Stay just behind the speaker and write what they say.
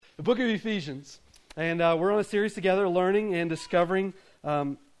The book of Ephesians. And we're on a series together learning and discovering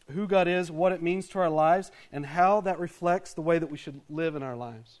who God is, what it means to our lives, and how that reflects the way that we should live in our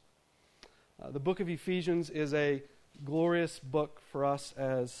lives. The book of Ephesians is a glorious book for us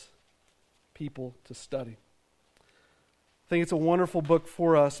as people to study. I think it's a wonderful book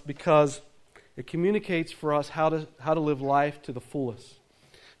for us because it communicates for us how to live life to the fullest.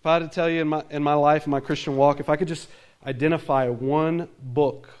 If I had to tell you in my life, in my Christian walk, if I could just identify one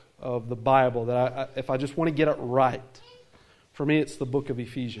book of the Bible that if I just want to get it right, for me it's the book of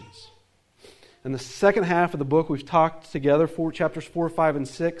Ephesians. In the second half of the book, we've talked together, chapters 4, 5, and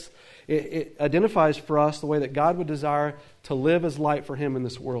 6. It identifies for us the way that God would desire to live as light for Him in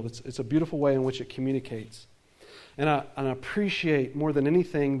this world. It's a beautiful way in which it communicates. And I appreciate more than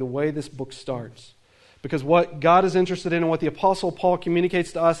anything the way this book starts. Because what God is interested in and what the Apostle Paul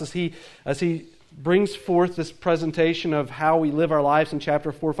communicates to us as he brings forth this presentation of how we live our lives in chapter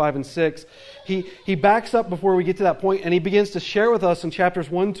 4, 5, and 6, he backs up before we get to that point and he begins to share with us in chapters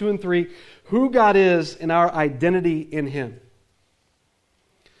 1, 2, and 3 who God is and our identity in Him.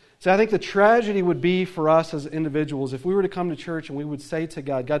 So I think the tragedy would be for us as individuals if we were to come to church and we would say to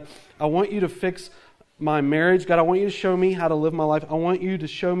God, God, I want you to fix my marriage. God, I want you to show me how to live my life. I want you to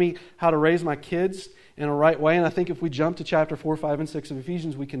show me how to raise my kids in a right way. And I think if we jump to chapter 4, 5, and 6 of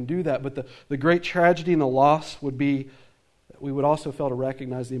Ephesians, we can do that. But the great tragedy and the loss would be that we would also fail to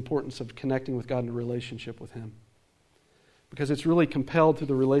recognize the importance of connecting with God in a relationship with Him. Because it's really compelled through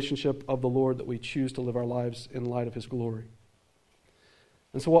the relationship of the Lord that we choose to live our lives in light of His glory.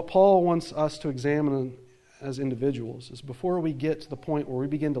 And so what Paul wants us to examine as individuals is before we get to the point where we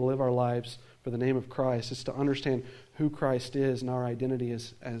begin to live our lives for the name of Christ, is to understand who Christ is and our identity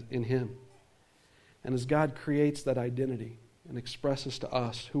is in Him. And as God creates that identity and expresses to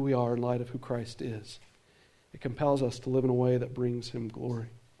us who we are in light of who Christ is, it compels us to live in a way that brings Him glory.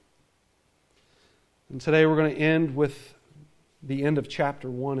 And today we're going to end with the end of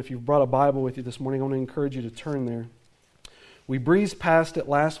chapter 1. If you've brought a Bible with you this morning, I want to encourage you to turn there. We breezed past it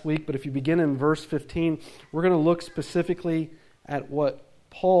last week, but if you begin in verse 15, we're going to look specifically at what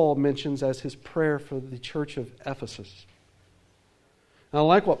Paul mentions as his prayer for the church of Ephesus. And I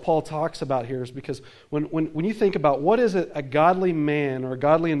like what Paul talks about here is because when you think about what is it a godly man or a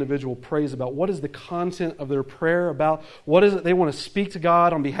godly individual prays about, what is the content of their prayer about, what is it they want to speak to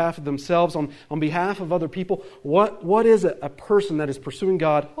God on behalf of themselves, on behalf of other people, what is it a person that is pursuing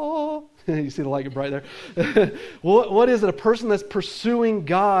God? Oh, you see the light get bright there. What is it a person that's pursuing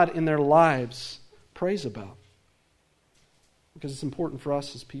God in their lives prays about? Because it's important for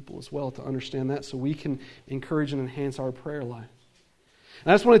us as people as well to understand that so we can encourage and enhance our prayer life.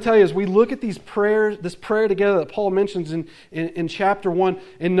 And I just want to tell you, as we look at this prayer together that Paul mentions in chapter 1,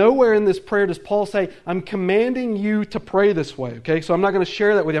 and nowhere in this prayer does Paul say, I'm commanding you to pray this way, okay? So I'm not going to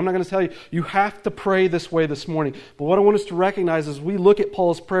share that with you. I'm not going to tell you, you have to pray this way this morning. But what I want us to recognize as we look at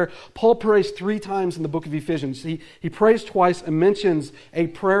Paul's prayer, Paul prays 3 times in the book of Ephesians. He prays twice and mentions a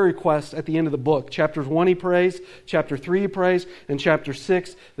prayer request at the end of the book. Chapter 1 he prays, chapter 3 he prays, and chapter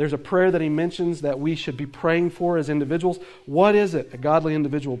 6 there's a prayer that he mentions that we should be praying for as individuals. What is it a godly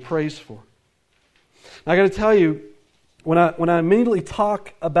individual prays for? Now, I got to tell you, when I immediately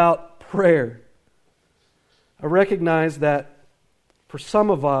talk about prayer, I recognize that for some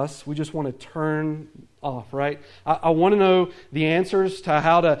of us, we just want to turn off, right? I want to know the answers to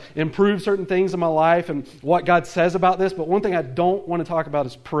how to improve certain things in my life and what God says about this, but one thing I don't want to talk about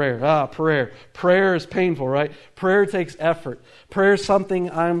is prayer. Prayer. Prayer is painful, right? Prayer takes effort. Prayer is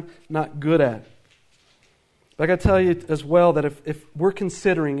something I'm not good at. But I got to tell you as well that if we're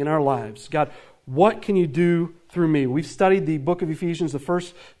considering in our lives, God, what can you do through me? We've studied the book of Ephesians, the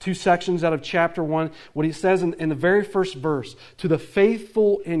first 2 sections out of chapter 1. What he says in the very first verse, to the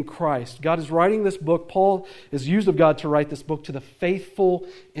faithful in Christ. God is writing this book. Paul is used of God to write this book to the faithful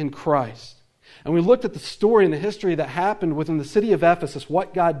in Christ. And we looked at the story and the history that happened within the city of Ephesus,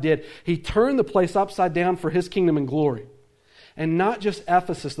 what God did. He turned the place upside down for His kingdom and glory. And not just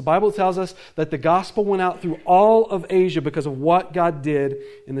Ephesus. The Bible tells us that the gospel went out through all of Asia because of what God did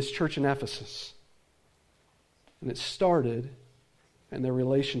in this church in Ephesus. And it started in their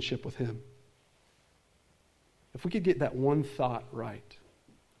relationship with Him. If we could get that one thought right,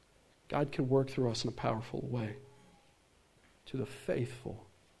 God could work through us in a powerful way. To the faithful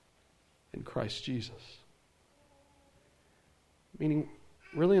in Christ Jesus. Meaning,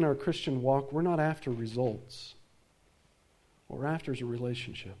 really in our Christian walk, we're not after results. What we're after is a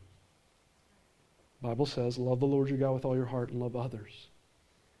relationship. The Bible says, love the Lord your God with all your heart and love others.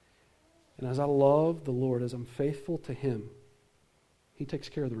 And as I love the Lord, as I'm faithful to Him, He takes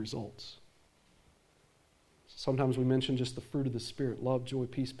care of the results. Sometimes we mention just the fruit of the Spirit, love, joy,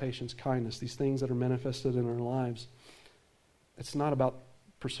 peace, patience, kindness, these things that are manifested in our lives. It's not about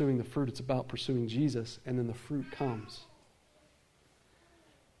pursuing the fruit, it's about pursuing Jesus, and then the fruit comes.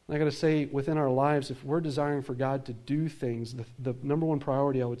 And I got to say, within our lives, if we're desiring for God to do things, the number one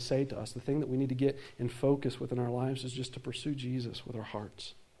priority I would say to us, the thing that we need to get in focus within our lives is just to pursue Jesus with our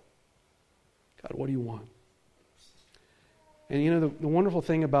hearts. God, what do you want? And you know, the wonderful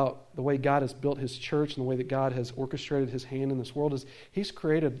thing about the way God has built His church and the way that God has orchestrated His hand in this world is He's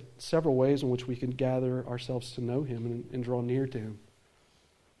created several ways in which we can gather ourselves to know Him and draw near to Him.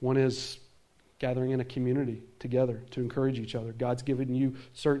 One is gathering in a community together to encourage each other. God's given you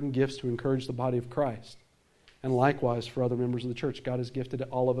certain gifts to encourage the body of Christ. And likewise for other members of the church, God has gifted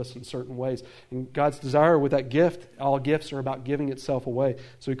all of us in certain ways. And God's desire with that gift, all gifts are about giving itself away.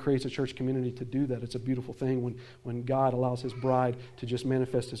 So He creates a church community to do that. It's a beautiful thing when God allows His bride to just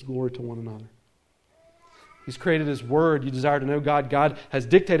manifest His glory to one another. He's created His Word. You desire to know God. God has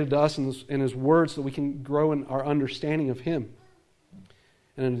dictated to us in His Word so that we can grow in our understanding of Him.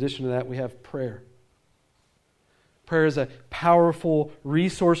 And in addition to that, we have prayer. Prayer is a powerful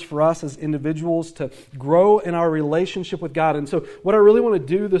resource for us as individuals to grow in our relationship with God. And so what I really want to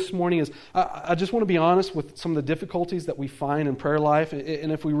do this morning is I just want to be honest with some of the difficulties that we find in prayer life.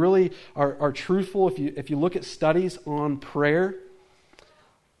 And if we really are truthful, if you look at studies on prayer,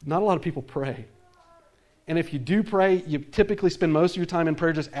 not a lot of people pray. And if you do pray, you typically spend most of your time in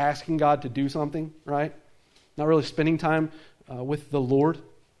prayer just asking God to do something, right? Not really spending time with the Lord.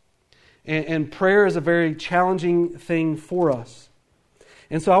 And prayer is a very challenging thing for us.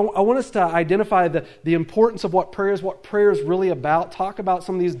 And so I want us to identify the importance of what prayer is really about, talk about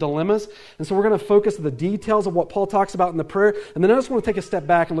some of these dilemmas. And so we're going to focus on the details of what Paul talks about in the prayer. And then I just want to take a step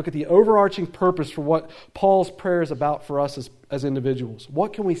back and look at the overarching purpose for what Paul's prayer is about for us as individuals.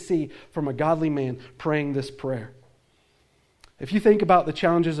 What can we see from a godly man praying this prayer? If you think about the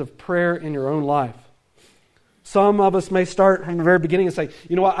challenges of prayer in your own life, some of us may start from the very beginning and say,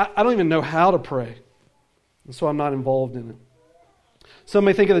 you know what, I don't even know how to pray, and so I'm not involved in it. Some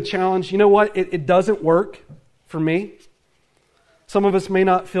may think of the challenge, you know what, it doesn't work for me. Some of us may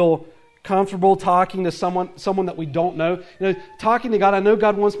not feel comfortable talking to someone that we don't know. You know, talking to God, I know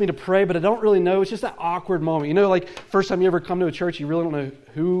God wants me to pray, but I don't really know. It's just that awkward moment. You know, like first time you ever come to a church, you really don't know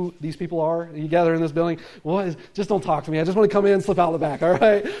who these people are. You gather in this building. Well, just don't talk to me. I just want to come in and slip out the back, all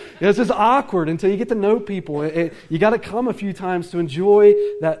right? It's just awkward until you get to know people. You got to come a few times to enjoy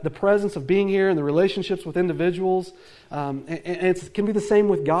the presence of being here and the relationships with individuals. And it can be the same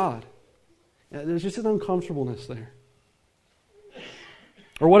with God. There's just an uncomfortableness there.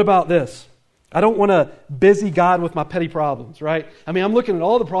 Or what about this? I don't want to busy God with my petty problems, right? I mean, I'm looking at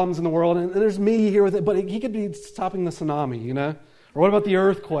all the problems in the world, and there's me here with it, but He could be stopping the tsunami, you know? Or what about the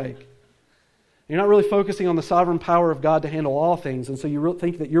earthquake? You're not really focusing on the sovereign power of God to handle all things, and so you really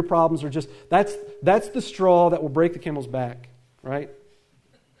think that your problems are just, that's the straw that will break the camel's back, right?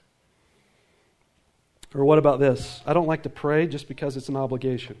 Or what about this? I don't like to pray just because it's an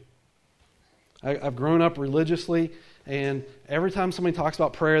obligation. I've grown up religiously, and every time somebody talks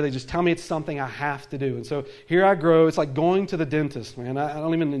about prayer, they just tell me it's something I have to do. And so here I grow. It's like going to the dentist, man. I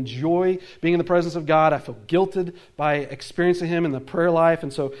don't even enjoy being in the presence of God. I feel guilted by experiencing Him in the prayer life,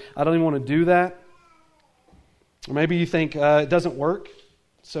 and so I don't even want to do that. Or maybe you think it doesn't work,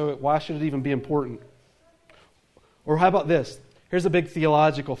 so why should it even be important? Or how about this? Here's a big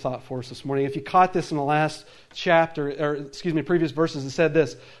theological thought for us this morning. If you caught this in the last previous verses, it said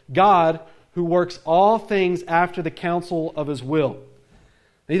this: God, who works all things after the counsel of His will.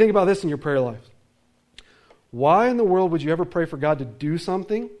 Now you think about this in your prayer life. Why in the world would you ever pray for God to do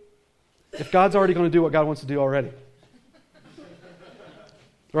something if God's already going to do what God wants to do already?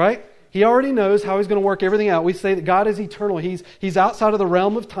 Right? He already knows how He's going to work everything out. We say that God is eternal. He's outside of the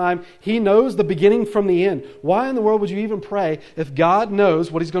realm of time. He knows the beginning from the end. Why in the world would you even pray if God knows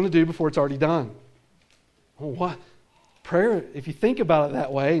what He's going to do before it's already done? Well, what? Prayer, if you think about it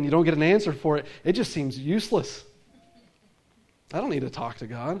that way and you don't get an answer for it, it just seems useless. I don't need to talk to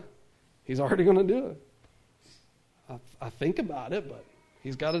God. He's already going to do it. I think about it, but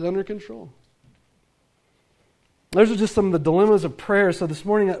He's got it under control. Those are just some of the dilemmas of prayer. So this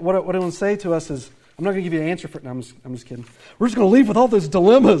morning, what I want to say to us is, I'm not going to give you an answer for it. No, I'm just kidding. We're just going to leave with all those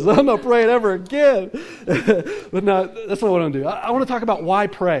dilemmas. I'm not praying ever again. But no, that's not what I'm going to do. I want to talk about why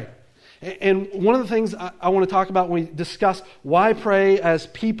pray. And one of the things I want to talk about when we discuss why pray as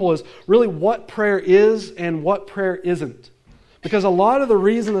people is really what prayer is and what prayer isn't. Because a lot of the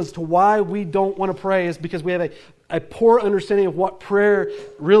reason as to why we don't want to pray is because we have a poor understanding of what prayer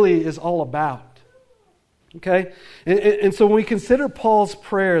really is all about. Okay? And so when we consider Paul's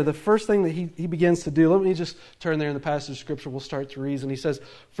prayer, the first thing that he begins to do, let me just turn there in the passage of Scripture, we'll start to reason. He says,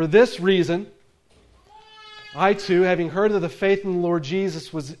 "For this reason, I too, having heard of the faith in the Lord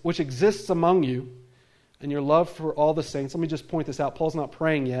Jesus which exists among you, and your love for all the saints." Let me just point this out. Paul's not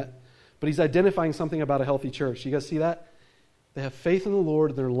praying yet, but he's identifying something about a healthy church. You guys see that? They have faith in the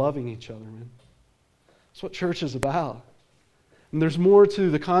Lord, they're loving each other, man. That's what church is about. And there's more to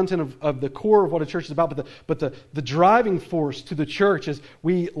the content of the core of what a church is about, but the driving force to the church is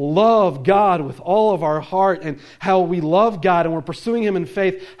we love God with all of our heart, and how we love God and we're pursuing Him in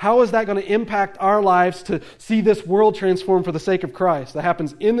faith. How is that going to impact our lives to see this world transformed for the sake of Christ? That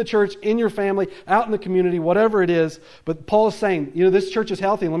happens in the church, in your family, out in the community, whatever it is. But Paul is saying, this church is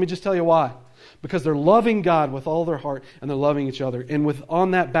healthy, and let me just tell you why. Because they're loving God with all their heart, and they're loving each other. And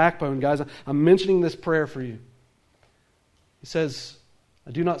on that backbone, guys, I'm mentioning this prayer for you. He says,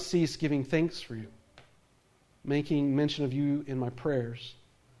 "I do not cease giving thanks for you, making mention of you in my prayers,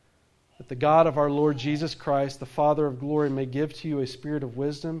 that the God of our Lord Jesus Christ, the Father of glory, may give to you a spirit of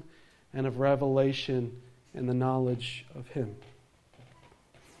wisdom and of revelation in the knowledge of Him."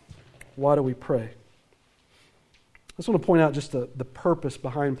 Why do we pray? I just want to point out just the purpose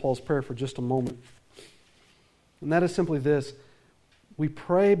behind Paul's prayer for just a moment. And that is simply this. We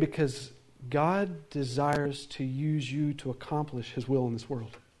pray because God desires to use you to accomplish His will in this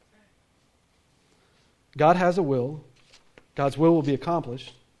world. God has a will. God's will be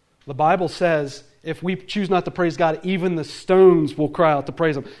accomplished. The Bible says if we choose not to praise God, even the stones will cry out to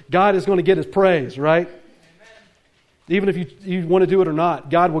praise Him. God is going to get His praise, right? Amen. Even if you want to do it or not,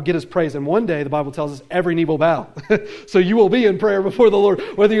 God will get His praise. And one day, the Bible tells us, every knee will bow. So you will be in prayer before the Lord,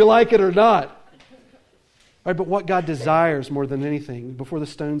 whether you like it or not. Right, but what God desires more than anything, before the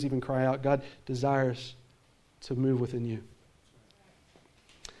stones even cry out, God desires to move within you.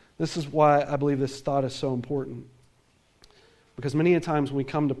 This is why I believe this thought is so important. Because many a times when we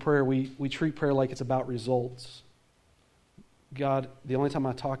come to prayer, we treat prayer like it's about results. God, the only time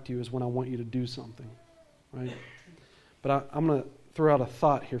I talk to you is when I want you to do something. Right? But I'm going to throw out a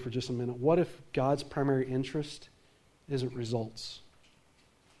thought here for just a minute. What if God's primary interest isn't results?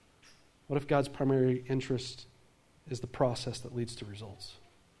 What if God's primary interest is the process that leads to results?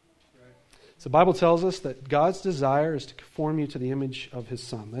 Right. So the Bible tells us that God's desire is to conform you to the image of His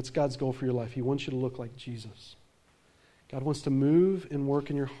Son. That's God's goal for your life. He wants you to look like Jesus. God wants to move and work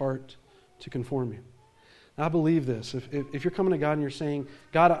in your heart to conform you. Now, I believe this. If you're coming to God and you're saying,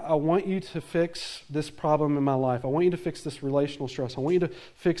 "God, I want you to fix this problem in my life. I want you to fix this relational stress. I want you to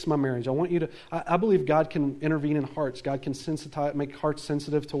fix my marriage. I want you to..." I believe God can intervene in hearts. God can make hearts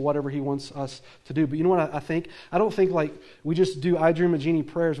sensitive to whatever He wants us to do. But you know what I think? I don't think like we just do I Dream of Jeannie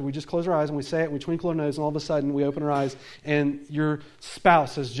prayers where we just close our eyes and we say it, we twinkle our nose, and all of a sudden we open our eyes and your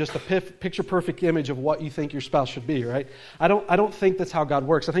spouse is just a picture-perfect image of what you think your spouse should be, right? I don't think that's how God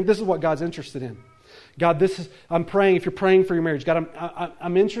works. I think this is what God's interested in. God, I'm praying, if you're praying for your marriage, God,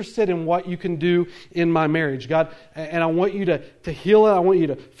 I'm interested in what you can do in my marriage, God, and I want you to heal it, I want you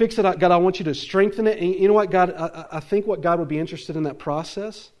to fix it, God, I want you to strengthen it, and you know what, God, I think what God would be interested in that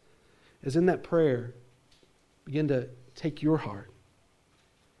process is in that prayer, begin to take your heart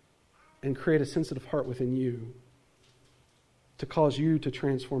and create a sensitive heart within you to cause you to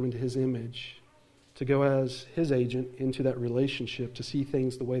transform into His image, to go as His agent into that relationship, to see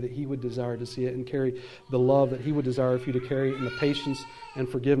things the way that He would desire to see it, and carry the love that He would desire for you to carry, and the patience and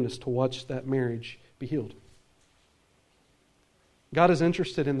forgiveness to watch that marriage be healed. God is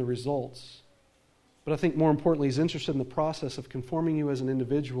interested in the results, but I think more importantly, He's interested in the process of conforming you as an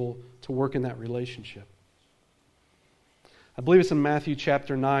individual to work in that relationship. I believe it's in Matthew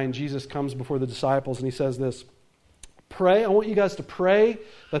chapter 9. Jesus comes before the disciples and He says this, "Pray, I want you guys to pray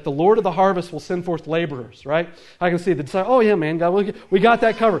that the Lord of the harvest will send forth laborers," right? I can see the disciples, "Oh yeah, man, God, we got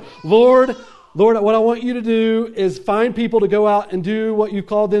that covered. Lord, what I want you to do is find people to go out and do what you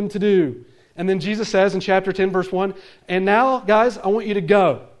called them to do." And then Jesus says in chapter 10, verse 1, "And now, guys, I want you to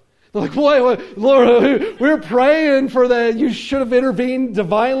go." They're like, "Wait, Lord, we're praying for that. You should have intervened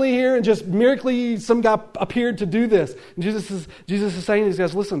divinely here and just miraculously some guy appeared to do this." And Jesus is saying to these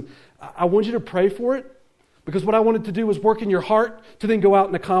guys, "Listen, I want you to pray for it, because what I wanted to do was work in your heart to then go out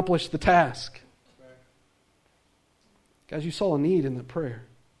and accomplish the task." Right. Guys, you saw a need in that prayer.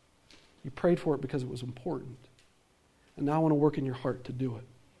 You prayed for it because it was important. And now I want to work in your heart to do it.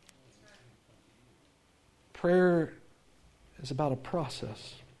 Prayer is about a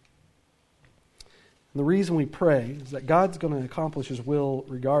process. And the reason we pray is that God's going to accomplish His will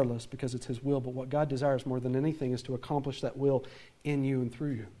regardless, because it's His will. But what God desires more than anything is to accomplish that will in you and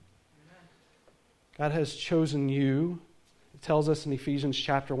through you. God has chosen you It tells us in Ephesians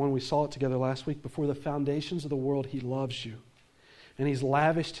chapter 1, we saw it together last week, before the foundations of the world, He loves you. And He's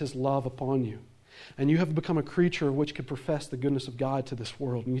lavished His love upon you. And you have become a creature which could profess the goodness of God to this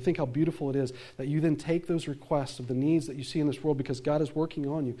world. And you think how beautiful it is that you then take those requests of the needs that you see in this world because God is working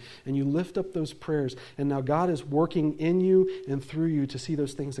on you. And you lift up those prayers. And now God is working in you and through you to see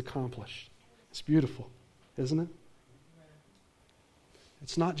those things accomplished. It's beautiful, isn't it?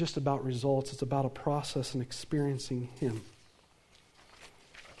 It's not just about results. It's about a process and experiencing Him.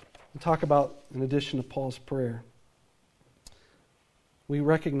 We talk about, in addition to Paul's prayer, we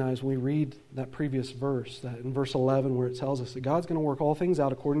recognize when we read that previous verse, that in verse 11 where it tells us that God's going to work all things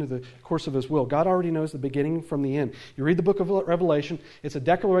out according to the course of His will. God already knows the beginning from the end. You read the book of Revelation, it's a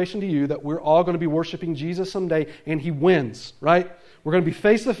declaration to you that we're all going to be worshiping Jesus someday, and He wins, right? We're going to be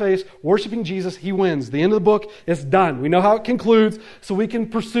face to face, worshiping Jesus. He wins. The end of the book is done. We know how it concludes, so we can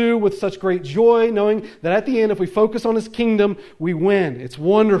pursue with such great joy, knowing that at the end, if we focus on His kingdom, we win. It's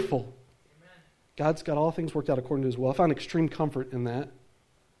wonderful. Amen. God's got all things worked out according to His will. I found extreme comfort in that.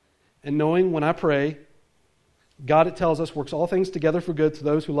 And knowing when I pray, God, it tells us, works all things together for good to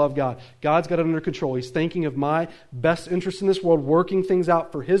those who love God. God's got it under control. He's thinking of my best interest in this world, working things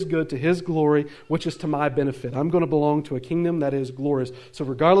out for His good, to His glory, which is to my benefit. I'm going to belong to a kingdom that is glorious. So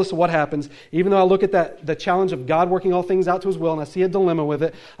regardless of what happens, even though I look at the challenge of God working all things out to His will, and I see a dilemma with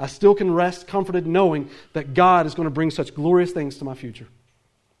it, I still can rest comforted knowing that God is going to bring such glorious things to my future.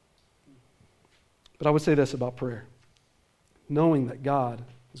 But I would say this about prayer. Knowing that God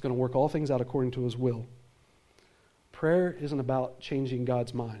is going to work all things out according to His will. Prayer isn't about changing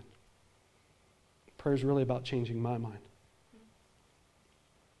God's mind. Prayer is really about changing my mind.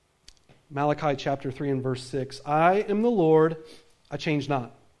 Malachi chapter 3 and verse 6. I am the Lord, I change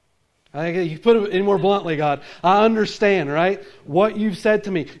not. I think you put it any more bluntly, God. I understand, right? What you've said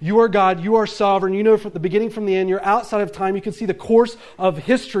to me. You are God. You are sovereign. You know from the beginning from the end. You're outside of time. You can see the course of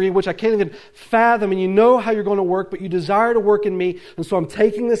history, which I can't even fathom. And you know how you're going to work, but you desire to work in me. And so I'm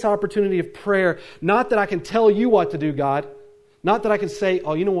taking this opportunity of prayer. Not that I can tell you what to do, God. Not that I can say,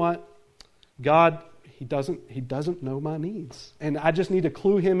 oh, you know what? God, He doesn't know my needs. And I just need to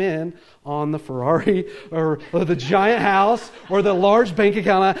clue Him in on the Ferrari or the giant house or the large bank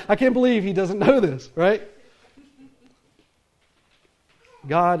account. I can't believe He doesn't know this, right?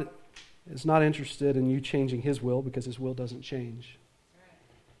 God is not interested in you changing His will because His will doesn't change.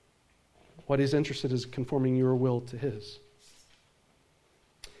 What He's interested is conforming your will to His.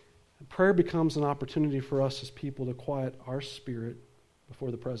 And prayer becomes an opportunity for us as people to quiet our spirit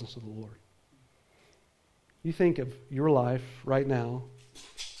before the presence of the Lord. You think of your life right now,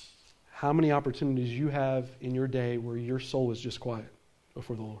 how many opportunities you have in your day where your soul is just quiet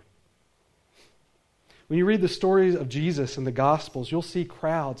before the Lord. When you read the stories of Jesus in the Gospels, you'll see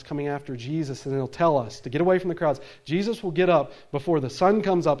crowds coming after Jesus, and it'll tell us to get away from the crowds. Jesus will get up before the sun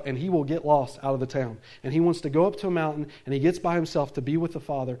comes up, and He will get lost out of the town. And He wants to go up to a mountain, and He gets by Himself to be with the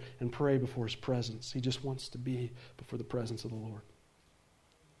Father and pray before His presence. He just wants to be before the presence of the Lord.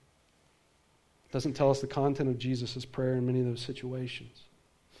 Doesn't tell us the content of Jesus' prayer in many of those situations.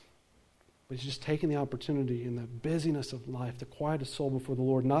 But He's just taking the opportunity in the busyness of life to quiet His soul before the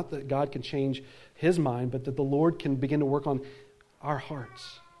Lord. Not that God can change His mind, but that the Lord can begin to work on our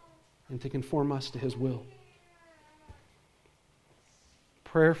hearts and to conform us to His will.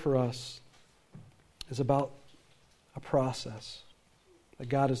 Prayer for us is about a process that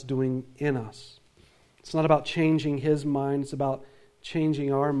God is doing in us. It's not about changing His mind. It's about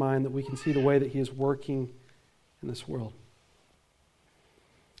changing our mind that we can see the way that He is working in this world.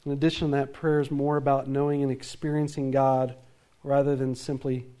 In addition to that, prayer is more about knowing and experiencing God rather than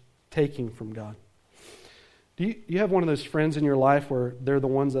simply taking from God. Do you have one of those friends in your life where they're the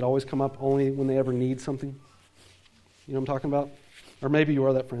ones that always come up only when they ever need something? You know what I'm talking about? Or maybe you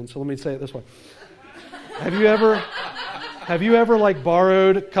are that friend, so let me say it this way. Have you ever like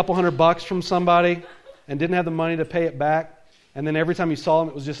borrowed a couple $100 from somebody and didn't have the money to pay it back? And then every time you saw them,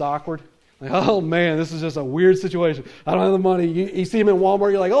 it was just awkward. Like, oh man, this is just a weird situation. I don't have the money. You see them in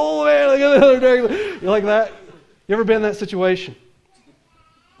Walmart, you're like, oh man, look at the other day. You're like that. You ever been in that situation?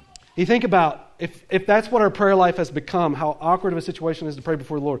 You think about, if that's what our prayer life has become, how awkward of a situation it is to pray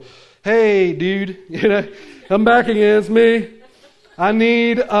before the Lord. Hey, dude, I'm back again. It's me. I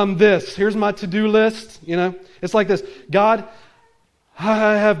need this. Here's my to-do list. It's like this. God,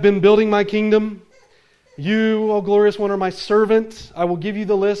 I have been building my kingdom. You, O glorious one, are my servant. I will give you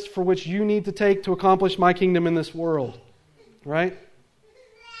the list for which you need to take to accomplish my kingdom in this world. Right?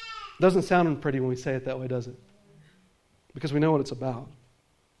 Doesn't sound pretty when we say it that way, does it? Because we know what it's about.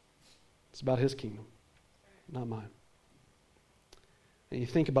 It's about His kingdom, not mine. And you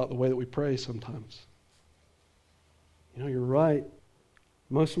think about the way that we pray sometimes. You're right.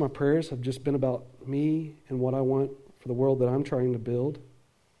 Most of my prayers have just been about me and what I want for the world that I'm trying to build.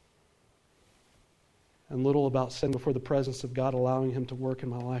 And little about sitting before the presence of God, allowing Him to work in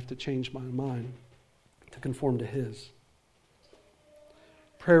my life to change my mind, to conform to His.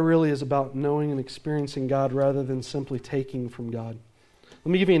 Prayer really is about knowing and experiencing God rather than simply taking from God.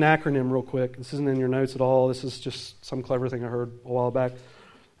 Let me give you an acronym real quick. This isn't in your notes at all. This is just some clever thing I heard a while back.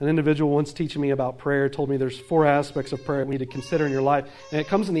 An individual once teaching me about prayer told me there's 4 aspects of prayer we need to consider in your life. And it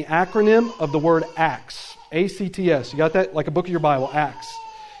comes in the acronym of the word ACTS. A-C-T-S. You got that? Like a book of your Bible, ACTS.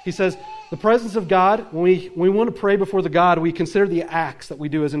 He says, the presence of God, when we want to pray before the God, we consider the acts that we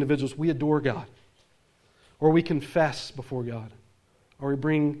do as individuals. We adore God. Or we confess before God. Or we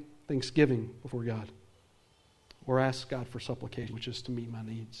bring thanksgiving before God. Or ask God for supplication, which is to meet my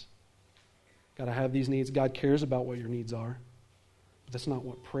needs. God, I have these needs. God cares about what your needs are. But that's not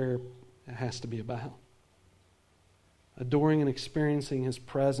what prayer has to be about. Adoring and experiencing His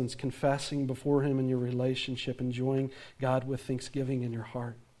presence, confessing before Him in your relationship, enjoying God with thanksgiving in your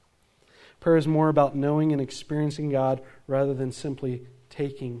heart. Prayer is more about knowing and experiencing God rather than simply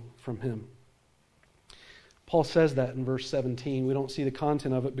taking from Him. Paul says that in verse 17. We don't see the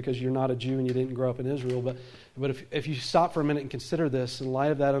content of it because you're not a Jew and you didn't grow up in Israel. But if you stop for a minute and consider this, in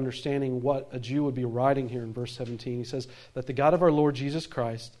light of that understanding, what a Jew would be writing here in verse 17, he says that the God of our Lord Jesus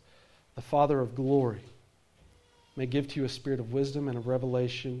Christ, the Father of glory, may give to you a spirit of wisdom and of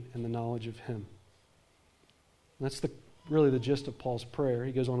revelation and the knowledge of Him. And that's really the gist of Paul's prayer.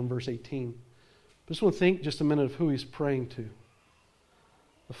 He goes on in verse 18. I just want to think just a minute of who he's praying to.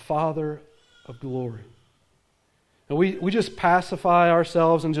 The Father of glory. And we just pacify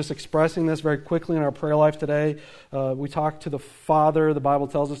ourselves in just expressing this very quickly in our prayer life today. We talk to the Father, the Bible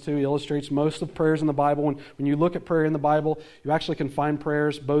tells us to. He illustrates most of prayers in the Bible. When you look at prayer in the Bible, you actually can find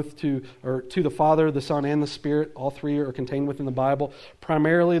prayers both to the Father, the Son, and the Spirit. All 3 are contained within the Bible.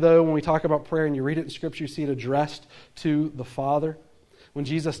 Primarily, though, when we talk about prayer and you read it in Scripture, you see it addressed to the Father. When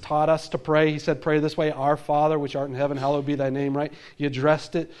Jesus taught us to pray, He said, pray this way, Our Father, which art in heaven, hallowed be Thy name, right? He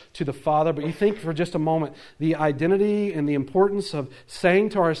addressed it to the Father. But you think for just a moment, the identity and the importance of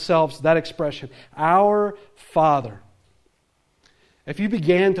saying to ourselves that expression, Our Father. If you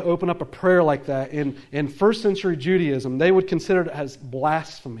began to open up a prayer like that in first century Judaism, they would consider it as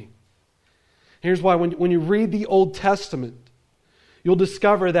blasphemy. Here's why. When you read the Old Testament, you'll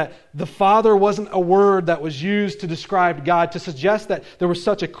discover that the Father wasn't a word that was used to describe God. To suggest that there was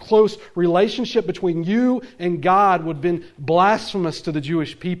such a close relationship between you and God would have been blasphemous to the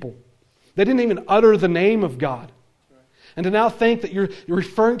Jewish people. They didn't even utter the name of God. And to now think that you're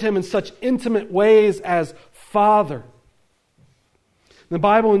referring to Him in such intimate ways as Father. In the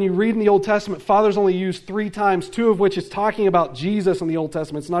Bible, when you read in the Old Testament, Father's only used 3 times, 2 of which is talking about Jesus in the Old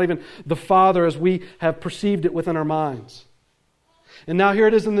Testament. It's not even the Father as we have perceived it within our minds. And now here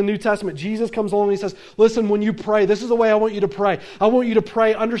it is in the New Testament. Jesus comes along and He says, listen, when you pray, this is the way I want you to pray. I want you to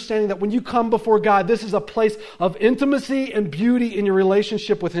pray understanding that when you come before God, this is a place of intimacy and beauty in your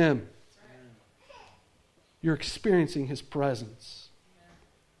relationship with Him. You're experiencing His presence.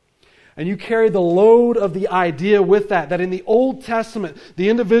 And you carry the load of the idea with that in the Old Testament, the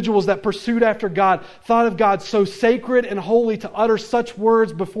individuals that pursued after God thought of God so sacred and holy to utter such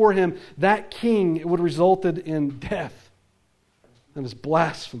words before Him, that king, it would have resulted in death. And is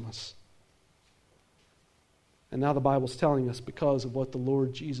blasphemous. And now the Bible's telling us because of what the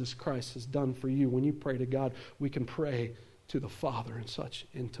Lord Jesus Christ has done for you, when you pray to God, we can pray to the Father in such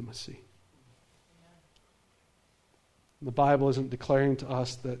intimacy. The Bible isn't declaring to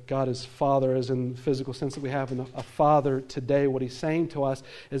us that God is Father as in the physical sense that we have a Father today. What He's saying to us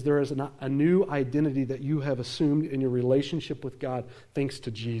is there is a new identity that you have assumed in your relationship with God thanks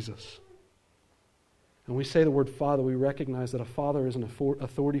to Jesus. When we say the word Father, we recognize that a father is an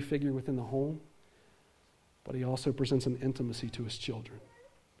authority figure within the home, but he also presents an intimacy to his children.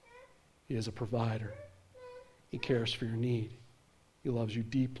 He is a provider. He cares for your need. He loves you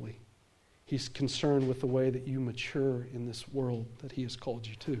deeply. He's concerned with the way that you mature in this world that He has called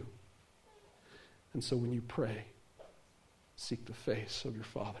you to. And so when you pray, seek the face of your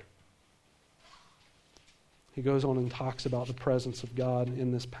Father. He goes on and talks about the presence of God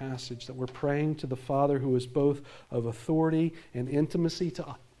in this passage, that we're praying to the Father who is both of authority and intimacy to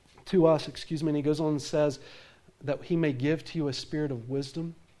us. And he goes on and says that He may give to you a spirit of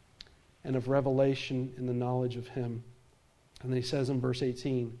wisdom and of revelation in the knowledge of Him. And then he says in verse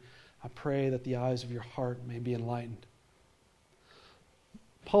 18, I pray that the eyes of your heart may be enlightened.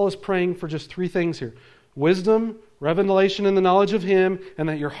 Paul is praying for just 3 things here. Wisdom, revelation in the knowledge of Him, and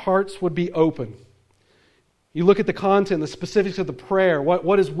that your hearts would be open. You look at the content, the specifics of the prayer.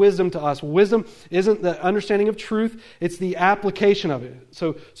 What is wisdom to us? Wisdom isn't the understanding of truth, it's the application of it.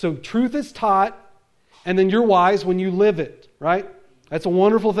 So truth is taught, and then you're wise when you live it, right? That's a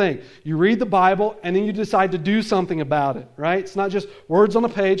wonderful thing. You read the Bible, and then you decide to do something about it, right? It's not just words on a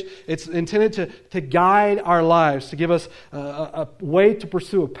page. It's intended to guide our lives, to give us a way to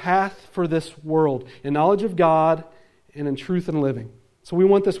pursue a path for this world in knowledge of God and in truth and living. So we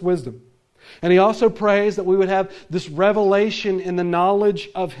want this wisdom. And he also prays that we would have this revelation in the knowledge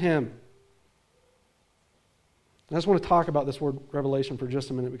of Him. I just want to talk about this word revelation for just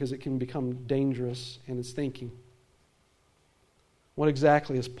a minute because it can become dangerous in its thinking. What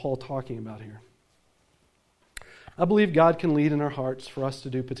exactly is Paul talking about here? I believe God can lead in our hearts for us to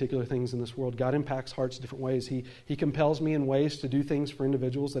do particular things in this world. God impacts hearts different ways. He compels me in ways to do things for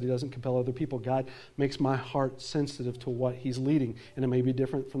individuals that He doesn't compel other people. God makes my heart sensitive to what He's leading. And it may be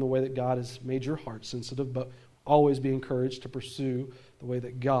different from the way that God has made your heart sensitive, but always be encouraged to pursue the way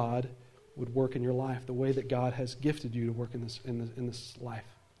that God would work in your life, the way that God has gifted you to work in this life.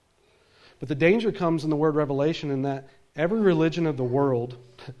 But the danger comes in the word revelation in that every religion of the world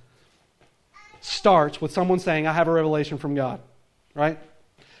starts with someone saying, I have a revelation from God, right?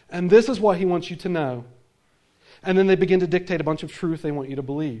 And this is what He wants you to know. And then they begin to dictate a bunch of truth they want you to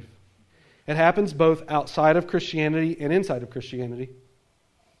believe. It happens both outside of Christianity and inside of Christianity.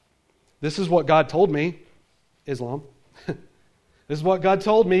 This is what God told me, Islam. This is what God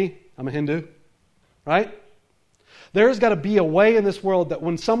told me, I'm a Hindu, right? There's got to be a way in this world that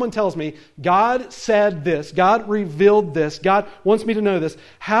when someone tells me, God said this, God revealed this, God wants me to know this,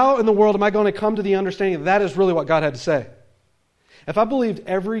 how in the world am I going to come to the understanding that is really what God had to say? If I believed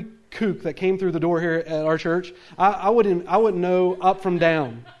every kook that came through the door here at our church, I wouldn't know up from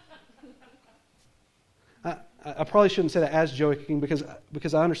down. I probably shouldn't say that as joking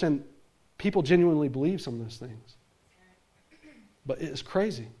because I understand people genuinely believe some of those things. But it's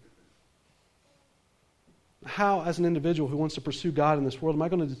crazy. How, as an individual who wants to pursue God in this world, am I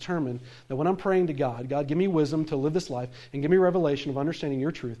going to determine that when I'm praying to God, God, give me wisdom to live this life and give me revelation of understanding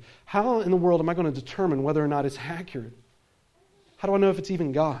your truth? How in the world am I going to determine whether or not it's accurate? How do I know if it's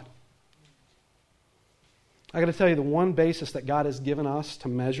even God? I got to tell you, the one basis that God has given us to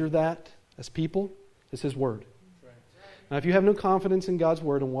measure that as people is His Word. Now, if you have no confidence in God's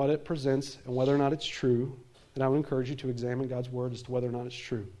Word and what it presents and whether or not it's true, then I would encourage you to examine God's Word as to whether or not it's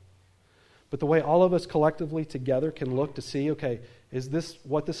true. But the way all of us collectively together can look to see, okay, is this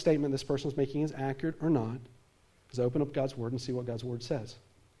what this statement this person is making is accurate or not, is open up God's Word and see what God's Word says.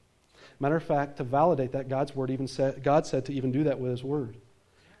 Matter of fact, to validate that, God said to even do that with His Word.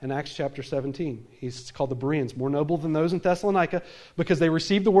 In Acts chapter 17, He's called the Bereans, more noble than those in Thessalonica, because they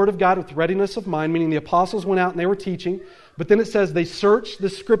received the Word of God with readiness of mind, meaning the apostles went out and they were teaching, but then it says they searched the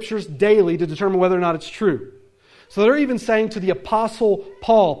Scriptures daily to determine whether or not it's true. So they're even saying to the Apostle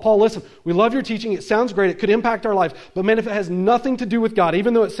Paul, listen, we love your teaching. It sounds great. It could impact our lives. But man, if it has nothing to do with God,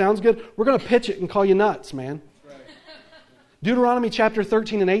 even though it sounds good, we're going to pitch it and call you nuts, man. Right. Deuteronomy chapter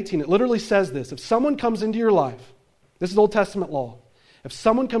 13 and 18, it literally says this. If someone comes into your life, this is Old Testament law. If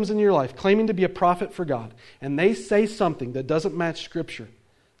someone comes into your life claiming to be a prophet for God, and they say something that doesn't match Scripture,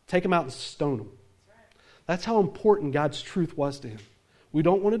 take them out and stone them. That's how important God's truth was to him. We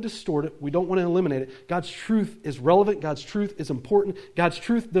don't want to distort it. We don't want to eliminate it. God's truth is relevant. God's truth is important. God's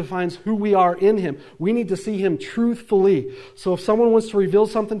truth defines who we are in Him. We need to see Him truthfully. So if someone wants to reveal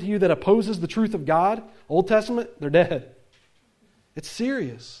something to you that opposes the truth of God, Old Testament, they're dead. It's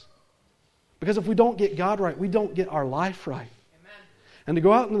serious. Because if we don't get God right, we don't get our life right. Amen. And to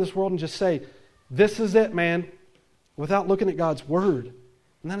go out into this world and just say, this is it, man, without looking at God's Word,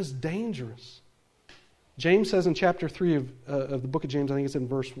 and that is dangerous. James says in chapter 3 of the book of James, I think it's in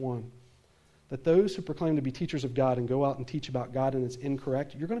verse 1, that those who proclaim to be teachers of God and go out and teach about God and it's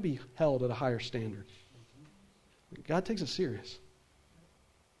incorrect, you're going to be held at a higher standard. God takes it serious.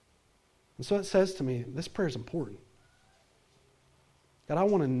 And so it says to me, this prayer is important. God, I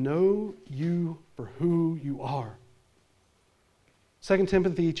want to know you for who you are. 2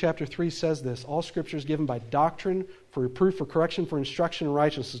 Timothy chapter 3 says this, all Scripture is given by doctrine, for reproof, for correction, for instruction in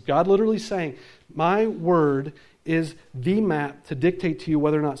righteousness. God literally saying, my word is the map to dictate to you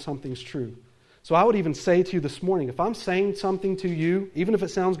whether or not something's true. So I would even say to you this morning, if I'm saying something to you, even if it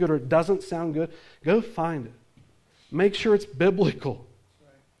sounds good or it doesn't sound good, go find it. Make sure it's biblical.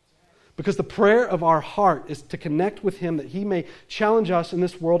 Because the prayer of our heart is to connect with Him that He may challenge us in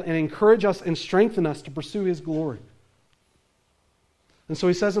this world and encourage us and strengthen us to pursue His glory. And so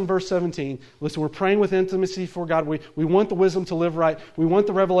he says in verse 17, listen, we're praying with intimacy for God. We want the wisdom to live right. We want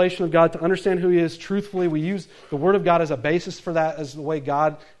the revelation of God to understand who He is truthfully. We use the Word of God as a basis for that, as the way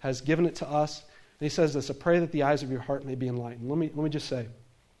God has given it to us. he says this, I pray that the eyes of your heart may be enlightened. Let me just say,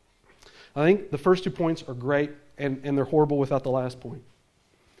 I think the first 2 points are great, and they're horrible without the last point.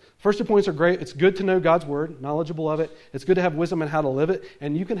 First 2 points are great. It's good to know God's Word, knowledgeable of it. It's good to have wisdom on how to live it,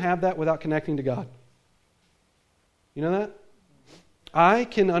 and you can have that without connecting to God. You know that? I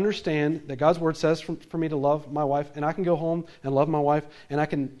can understand that God's Word says for me to love my wife, and I can go home and love my wife, and I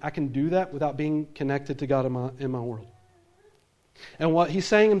can do that without being connected to God in my world. And what he's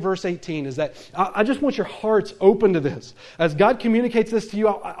saying in verse 18 is that I just want your hearts open to this. As God communicates this to you,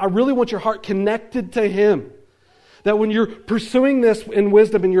 I really want your heart connected to Him. That when you're pursuing this in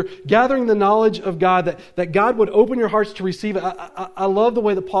wisdom and you're gathering the knowledge of God, that God would open your hearts to receive it. I love the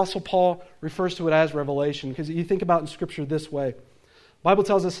way the Apostle Paul refers to it as revelation, because you think about in Scripture this way. The Bible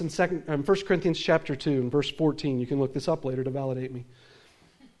tells us in 1 Corinthians chapter 2 and verse 14, you can look this up later to validate me.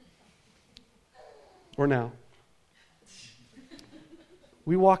 Or now.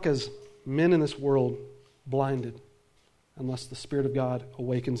 We walk as men in this world blinded unless the Spirit of God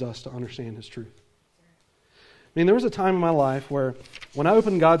awakens us to understand His truth. I mean, there was a time in my life where when I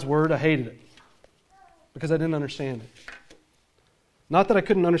opened God's Word, I hated it because I didn't understand it. Not that I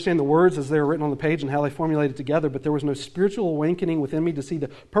couldn't understand the words as they were written on the page and how they formulated together, but there was no spiritual awakening within me to see the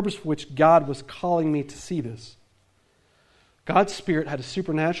purpose for which God was calling me to see this. God's Spirit had to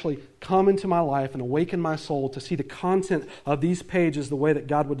supernaturally come into my life and awaken my soul to see the content of these pages the way that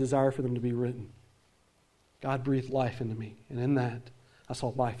God would desire for them to be written. God breathed life into me, and in that, I saw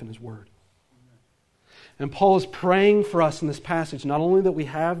life in His Word. And Paul is praying for us in this passage, not only that we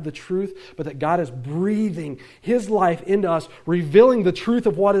have the truth, but that God is breathing His life into us, revealing the truth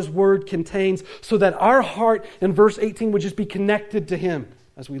of what His Word contains, so that our heart, in verse 18, would just be connected to Him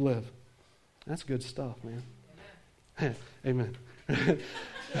as we live. That's good stuff, man. Amen.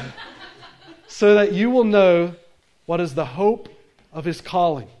 So that you will know what is the hope of His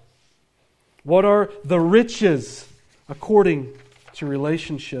calling. What are the riches according to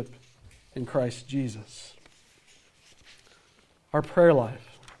relationship in Christ Jesus. Our prayer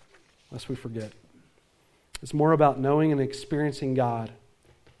life, lest we forget, is more about knowing and experiencing God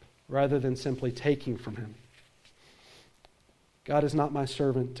rather than simply taking from Him. God is not my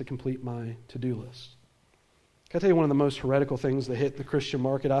servant to complete my to-do list. Can I tell you one of the most heretical things that hit the Christian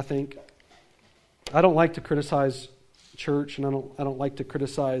market, I think? I don't like to criticize church, and I don't like to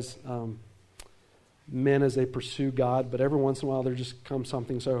criticize men as they pursue God, but every once in a while there just comes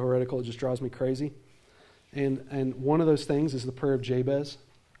something so heretical it just drives me crazy. And one of those things is the prayer of Jabez.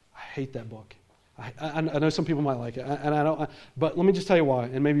 I hate that book. I know some people might like it, and I don't. But let me just tell you why,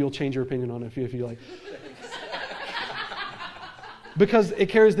 and maybe you'll change your opinion on it if you like. Because it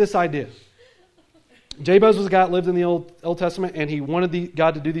carries this idea. Jabez was a guy that lived in the Old Testament, and he wanted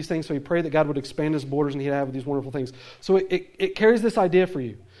God to do these things, so he prayed that God would expand His borders and He'd have these wonderful things. So it carries this idea for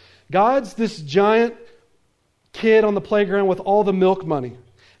you. God's this giant kid on the playground with all the milk money,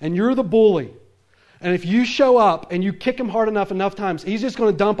 and you're the bully. And if you show up and you kick him hard enough times, he's just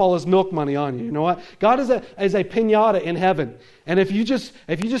going to dump all his milk money on you. You know what? God is a piñata in heaven. And if you just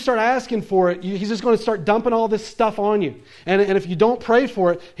start asking for it, He's just going to start dumping all this stuff on you. And if you don't pray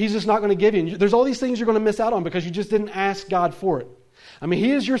for it, He's just not going to give you. And there's all these things you're going to miss out on because you just didn't ask God for it. I mean,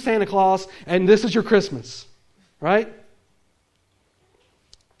 He is your Santa Claus, and this is your Christmas. Right?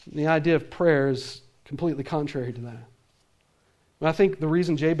 The idea of prayer is completely contrary to that. And I think the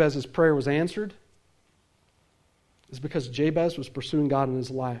reason Jabez's prayer was answered is because Jabez was pursuing God in his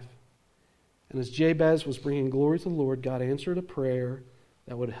life. And as Jabez was bringing glory to the Lord, God answered a prayer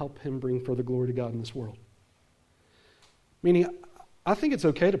that would help him bring further glory to God in this world. Meaning, I think it's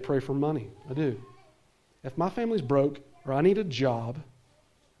okay to pray for money. I do. If my family's broke, or I need a job,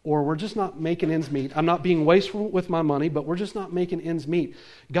 or we're just not making ends meet, I'm not being wasteful with my money, but we're just not making ends meet.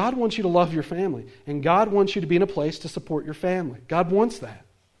 God wants you to love your family, and God wants you to be in a place to support your family. God wants that.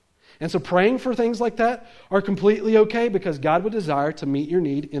 And so praying for things like that are completely okay because God would desire to meet your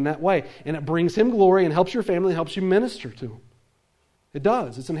need in that way. And it brings Him glory and helps your family and helps you minister to Him. It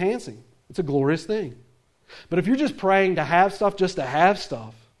does. It's enhancing. It's a glorious thing. But if you're just praying to have stuff just to have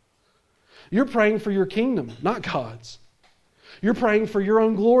stuff, you're praying for your kingdom, not God's. You're praying for your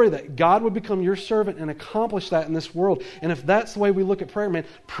own glory, that God would become your servant and accomplish that in this world. And if that's the way we look at prayer, man,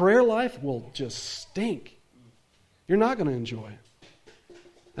 prayer life will just stink. You're not going to enjoy it.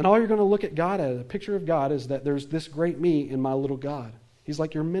 And all you're going to look at God at, a picture of God, is that there's this great me in my little God. He's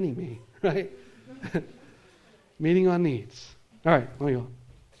like your mini me, right? Meeting on needs. All right, let me go.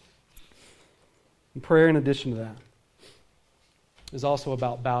 And prayer, in addition to that, is also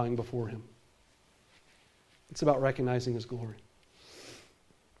about bowing before Him. It's about recognizing His glory.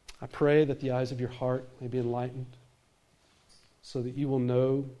 I pray that the eyes of your heart may be enlightened. so that you will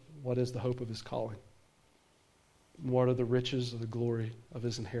know what is the hope of his calling. What are the riches of the glory of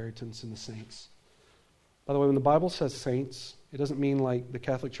his inheritance in the saints. By the way, when the Bible says saints, it doesn't mean like the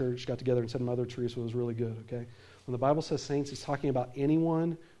Catholic Church got together and said Mother Teresa was really good, okay? When the Bible says saints, it's talking about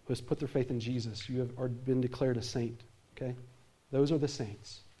anyone who has put their faith in Jesus. You have been declared a saint, okay? Those are the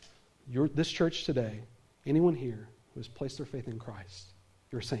saints. This church today, anyone here who has placed their faith in Christ,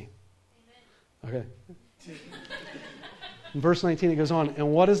 you're a saint. Amen. Okay. In verse 19 it goes on,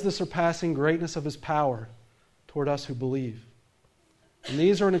 and what is the surpassing greatness of his power toward us who believe? And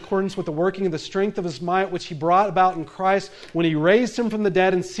these are in accordance with the working of the strength of his might, which he brought about in Christ when he raised him from the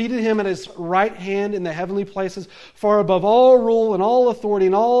dead and seated him at his right hand in the heavenly places, far above all rule and all authority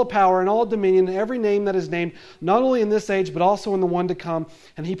and all power and all dominion and every name that is named, not only in this age but also in the one to come.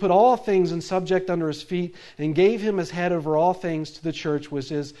 And he put all things in subject under his feet and gave him as head over all things to the church,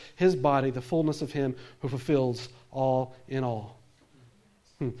 which is his body, the fullness of him who fulfills all in all.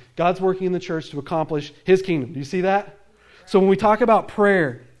 God's working in the church to accomplish his kingdom. Do you see that? So when we talk about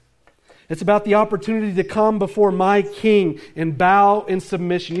prayer, it's about the opportunity to come before my King and bow in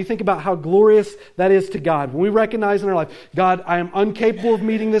submission. You think about how glorious that is to God. When we recognize in our life, God, I am incapable of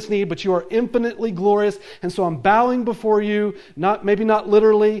meeting this need, but you are infinitely glorious, and so I'm bowing before you, maybe not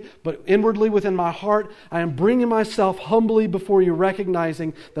literally, but inwardly within my heart. I am bringing myself humbly before you,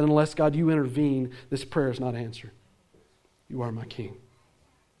 recognizing that unless, God, you intervene, this prayer is not answered. You are my King.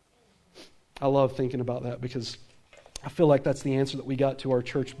 I love thinking about that because I feel like that's the answer that we got to our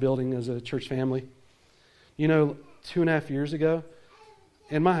church building as a church family. 2.5 years ago,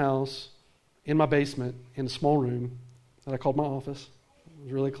 in my house, in my basement, in a small room that I called my office, it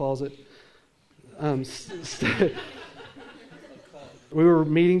was really a closet, we were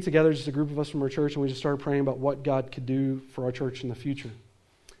meeting together, just a group of us from our church, and we just started praying about what God could do for our church in the future.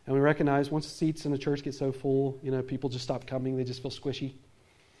 And we recognized once the seats in the church get so full, people just stop coming, they just feel squishy.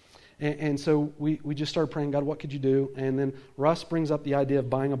 And so we just started praying, God, what could you do? And then Russ brings up the idea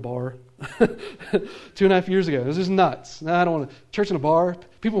of buying a bar 2.5 years ago. It was just nuts. No, I don't want to church in a bar.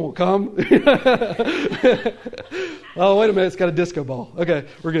 People won't come. Oh, wait a minute. It's got a disco ball. Okay,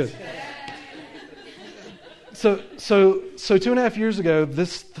 we're good. So 2.5 years ago,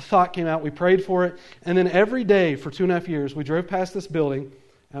 this thought came out. We prayed for it. And then every day for 2.5 years, we drove past this building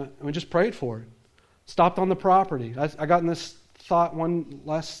and we just prayed for it. Stopped on the property. I got in this thought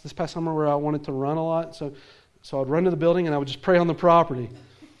this past summer where I wanted to run a lot, so I'd run to the building and I would just pray on the property,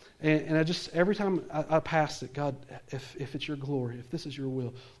 and I just every time I passed it, God, if it's your glory, if this is your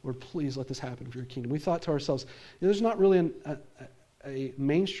will, Lord, please let this happen for your kingdom. We thought to ourselves, there's not really a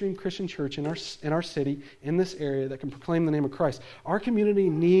mainstream Christian church in our city, in this area, that can proclaim the name of Christ. Our community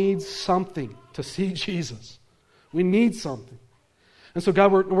needs something to see Jesus. We need something, and so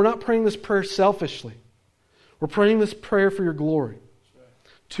God, we're not praying this prayer selfishly. We're praying this prayer for your glory.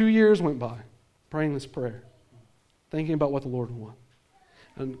 2 years went by praying this prayer, thinking about what the Lord would want.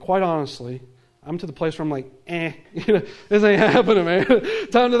 And quite honestly, I'm to the place where I'm like, this ain't happening, man.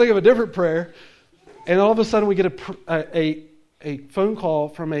 Time to think of a different prayer. And all of a sudden we get a phone call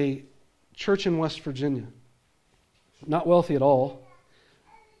from a church in West Virginia. Not wealthy at all,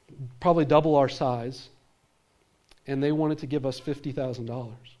 probably double our size. And they wanted to give us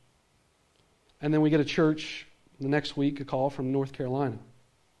 $50,000. And then we get a church the next week, a call from North Carolina.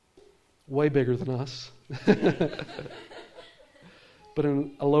 Way bigger than us. But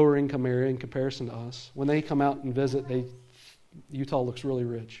in a lower income area in comparison to us. When they come out and visit, Utah looks really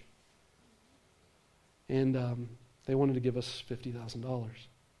rich. And they wanted to give us $50,000.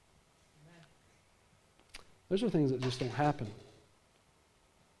 Those are things that just don't happen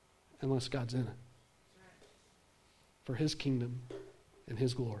unless God's in it. For his kingdom and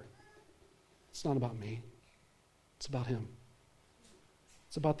his glory. It's not about me. It's about him.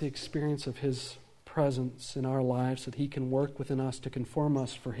 It's about the experience of his presence in our lives that he can work within us to conform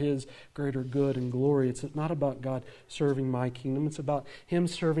us for his greater good and glory. It's not about God serving my kingdom. It's about him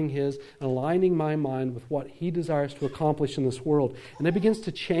serving his and aligning my mind with what he desires to accomplish in this world. And it begins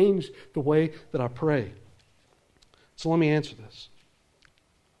to change the way that I pray. So let me answer this.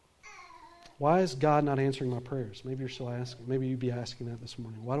 Why is God not answering my prayers? Maybe you're still asking. Maybe you'd be asking that this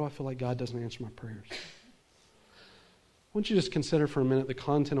morning. Why do I feel like God doesn't answer my prayers? Why don't you just consider for a minute the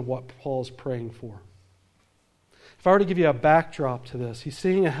content of what Paul is praying for? If I were to give you a backdrop to this, he's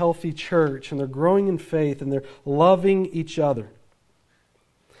seeing a healthy church, and they're growing in faith, and they're loving each other.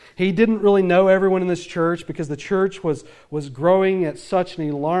 He didn't really know everyone in this church because the church was growing at such an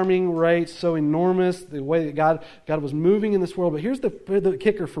alarming rate, so enormous, the way that God was moving in this world. But here's the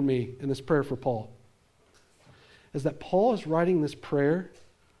kicker for me in this prayer for Paul, is that Paul is writing this prayer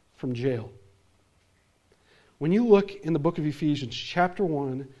from jail. When you look in the book of Ephesians, chapter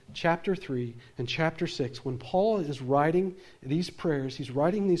 1, chapter 3, and chapter 6, when Paul is writing these prayers, he's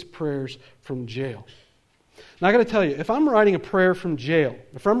writing these prayers from jail. Now I got to tell you, if I'm writing a prayer from jail,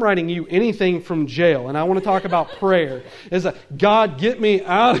 if I'm writing you anything from jail, and I want to talk about prayer, is that God, get me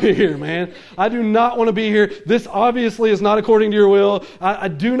out of here, man. I do not want to be here. This obviously is not according to your will. I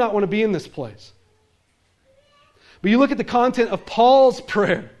do not want to be in this place. But you look at the content of Paul's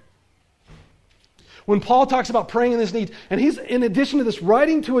prayer. When Paul talks about praying in this need, and he's, in addition to this,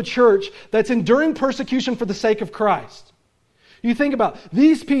 writing to a church that's enduring persecution for the sake of Christ. You think about,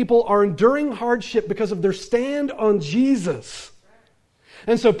 these people are enduring hardship because of their stand on Jesus.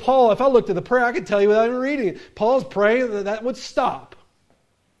 And so Paul, if I looked at the prayer, I could tell you without even reading it. Paul's praying that would stop.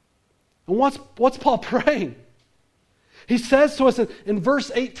 And what's Paul praying? He says to us in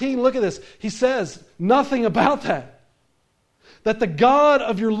verse 18, look at this. He says nothing about that. That the God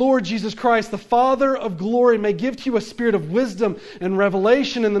of your Lord Jesus Christ, the Father of glory, may give to you a spirit of wisdom and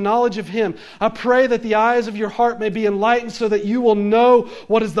revelation in the knowledge of Him. I pray that the eyes of your heart may be enlightened so that you will know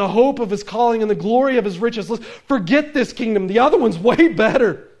what is the hope of His calling and the glory of His riches. Let's forget this kingdom. The other one's way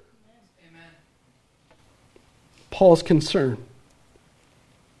better. Amen. Paul's concern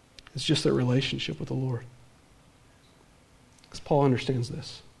is just their relationship with the Lord. Because Paul understands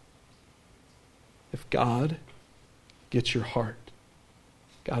this. If God gets your heart,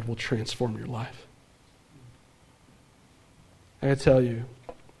 God will transform your life. I gotta tell you,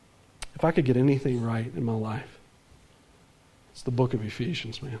 if I could get anything right in my life, it's the book of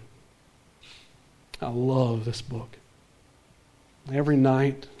Ephesians, man. I love this book. Every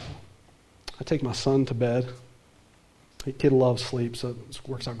night, I take my son to bed. The kid loves sleep, so it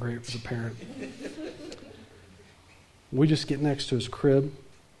works out great as a parent. We just get next to his crib,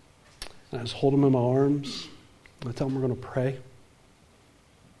 and I just hold him in my arms. I tell him we're going to pray.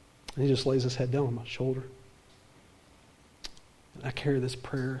 And he just lays his head down on my shoulder. And I carry this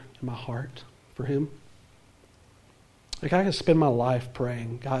prayer in my heart for him. Like I could spend my life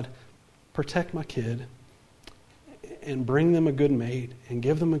praying, God, protect my kid and bring them a good mate and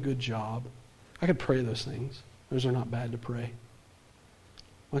give them a good job. I could pray those things. Those are not bad to pray.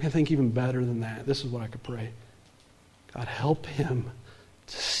 I can think even better than that. This is what I could pray. God, help him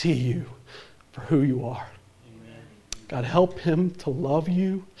to see you for who you are. God, help him to love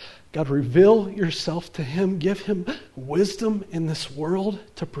you. God, reveal yourself to him. Give him wisdom in this world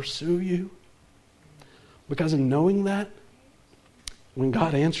to pursue you. Because in knowing that, when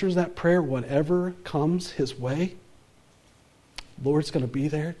God answers that prayer, whatever comes his way, the Lord's going to be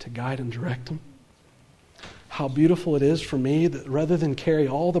there to guide and direct him. How beautiful it is for me that rather than carry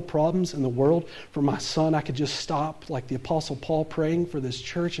all the problems in the world for my son, I could just stop like the Apostle Paul praying for this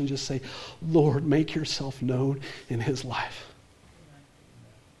church and just say, Lord, make yourself known in his life.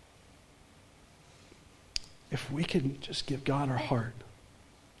 If we can just give God our heart,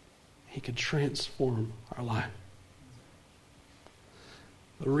 he could transform our life.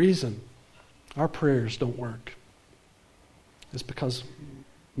 The reason our prayers don't work is because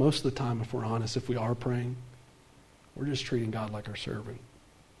most of the time, if we're honest, if we are praying, we're just treating God like our servant.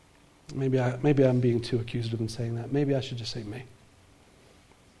 Maybe I'm being too accusative in saying that. Maybe I should just say me.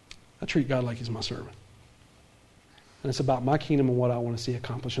 I treat God like he's my servant. And it's about my kingdom and what I want to see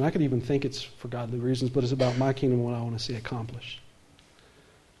accomplished. And I could even think it's for godly reasons, but it's about my kingdom and what I want to see accomplished.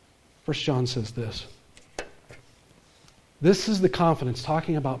 1 John says this. This is the confidence,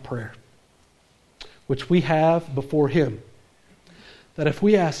 talking about prayer, which we have before him. That if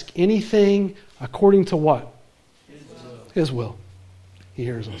we ask anything according to what? His will. He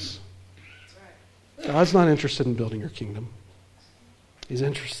hears us. God's not interested in building your kingdom. He's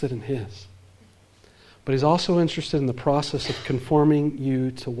interested in his. But he's also interested in the process of conforming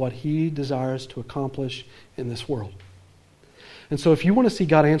you to what he desires to accomplish in this world. And so if you want to see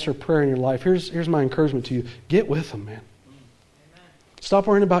God answer prayer in your life, here's my encouragement to you. Get with him, man. Stop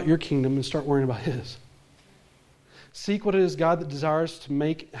worrying about your kingdom and start worrying about his. Seek what it is God that desires to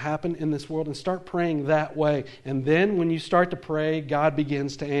make happen in this world and start praying that way. And then when you start to pray, God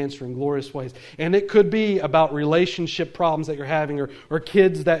begins to answer in glorious ways. And it could be about relationship problems that you're having or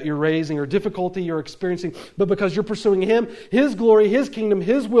kids that you're raising or difficulty you're experiencing. But because you're pursuing him, his glory, his kingdom,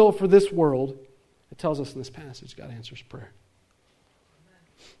 his will for this world, it tells us in this passage God answers prayer.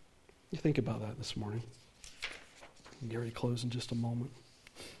 You think about that this morning. I'll get ready to close in just a moment.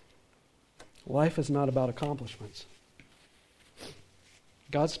 Life is not about accomplishments.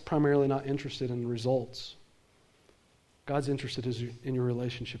 God's primarily not interested in results. God's interested in your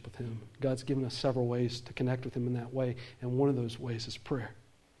relationship with him. God's given us several ways to connect with him in that way, and one of those ways is prayer.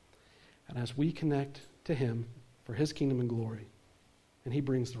 And as we connect to him for his kingdom and glory, and he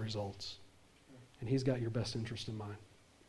brings the results, and He's got your best interest in mind.